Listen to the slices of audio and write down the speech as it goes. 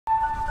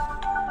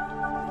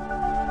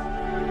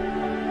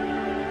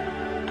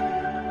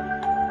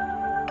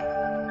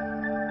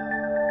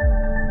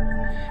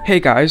Hey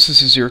guys,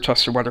 this is your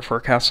trusted weather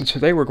forecast, and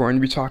today we're going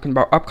to be talking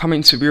about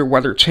upcoming severe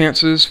weather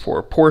chances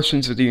for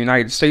portions of the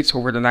United States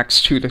over the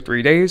next 2 to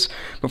 3 days.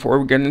 Before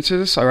we get into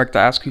this, I'd like to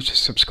ask you to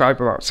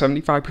subscribe. About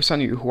 75%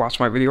 of you who watch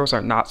my videos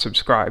are not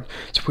subscribed,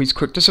 so please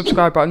click the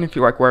subscribe button if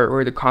you like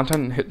weather-related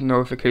content and hit the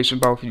notification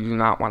bell if you do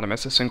not want to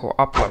miss a single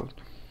upload.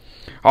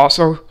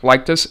 Also,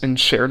 like this and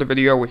share the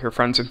video with your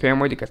friends and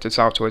family to get this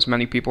out to as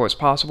many people as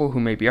possible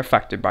who may be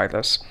affected by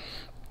this.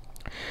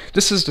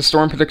 This is the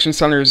Storm Prediction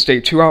Center's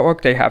Day 2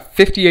 outlook. They have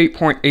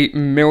 58.8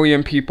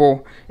 million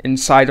people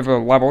inside of a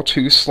Level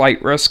 2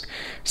 slight risk.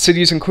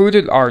 Cities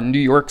included are New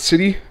York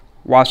City,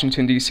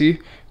 Washington, D.C.,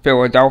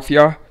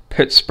 Philadelphia,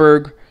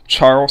 Pittsburgh,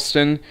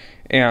 Charleston,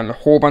 and a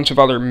whole bunch of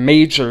other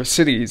major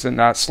cities in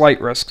that slight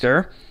risk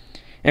there.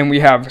 And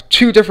we have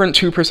two different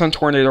 2%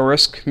 tornado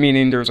risk,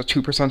 meaning there's a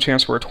 2%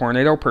 chance for a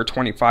tornado per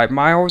 25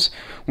 miles.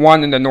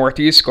 One in the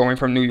northeast going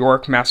from New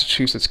York,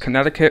 Massachusetts,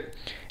 Connecticut,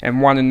 and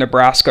one in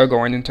Nebraska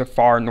going into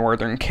far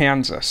northern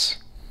Kansas.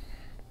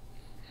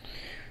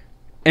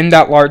 In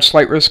that large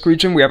slight risk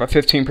region, we have a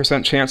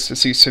 15% chance to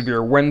see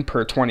severe wind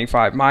per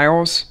 25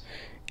 miles.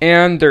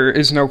 And there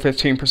is no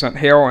 15%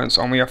 hail, and it's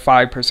only a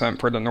 5%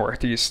 for the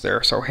northeast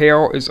there. So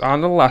hail is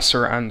on the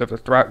lesser end of the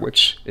threat,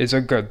 which is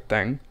a good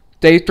thing.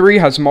 Day 3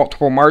 has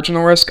multiple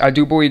marginal risk. I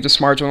do believe this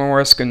marginal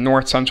risk in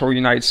north-central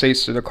United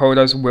States, the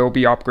Dakotas, will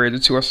be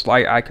upgraded to a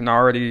slight. I can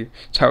already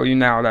tell you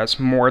now that's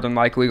more than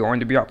likely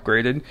going to be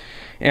upgraded.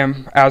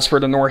 And as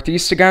for the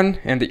northeast again,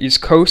 and the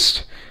east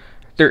coast,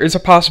 there is a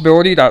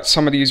possibility that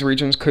some of these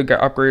regions could get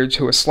upgraded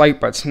to a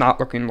slight, but it's not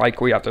looking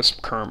likely at this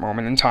current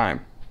moment in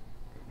time.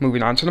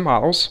 Moving on to the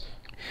models.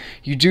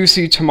 You do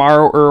see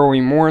tomorrow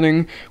early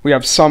morning, we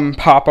have some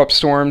pop-up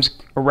storms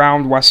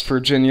around West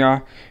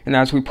Virginia, and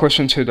as we push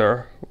into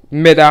the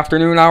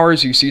mid-afternoon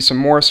hours, you see some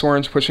more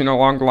storms pushing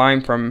along the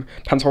line from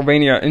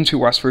Pennsylvania into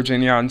West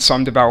Virginia and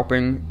some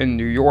developing in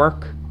New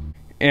York.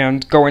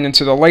 And going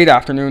into the late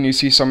afternoon, you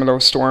see some of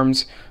those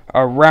storms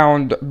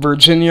around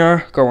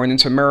Virginia, going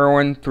into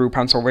Maryland through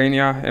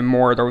Pennsylvania, and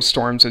more of those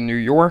storms in New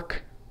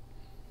York.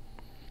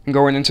 And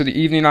going into the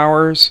evening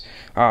hours,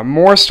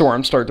 more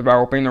storms start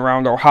developing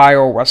around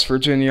Ohio, West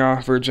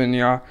Virginia,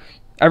 Virginia.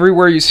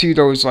 Everywhere you see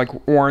those like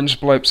orange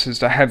blips is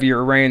the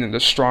heavier rain and the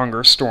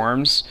stronger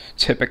storms,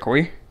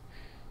 typically.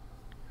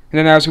 And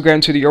then as we get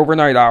into the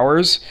overnight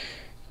hours,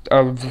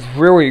 a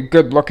really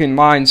good-looking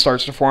line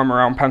starts to form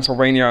around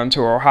Pennsylvania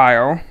into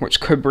Ohio,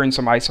 which could bring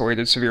some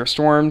isolated severe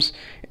storms.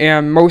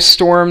 And most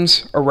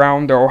storms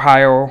around the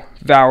Ohio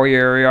Valley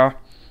area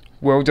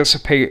will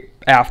dissipate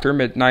after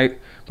midnight,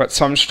 but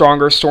some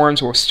stronger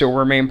storms will still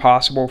remain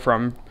possible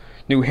from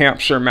New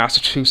Hampshire,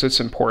 Massachusetts,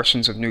 and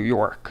portions of New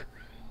York.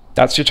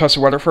 That's your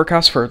trusted weather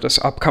forecast for this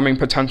upcoming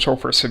potential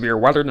for severe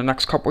weather the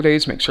next couple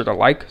days. Make sure to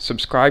like,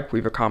 subscribe,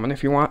 leave a comment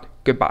if you want.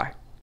 Goodbye.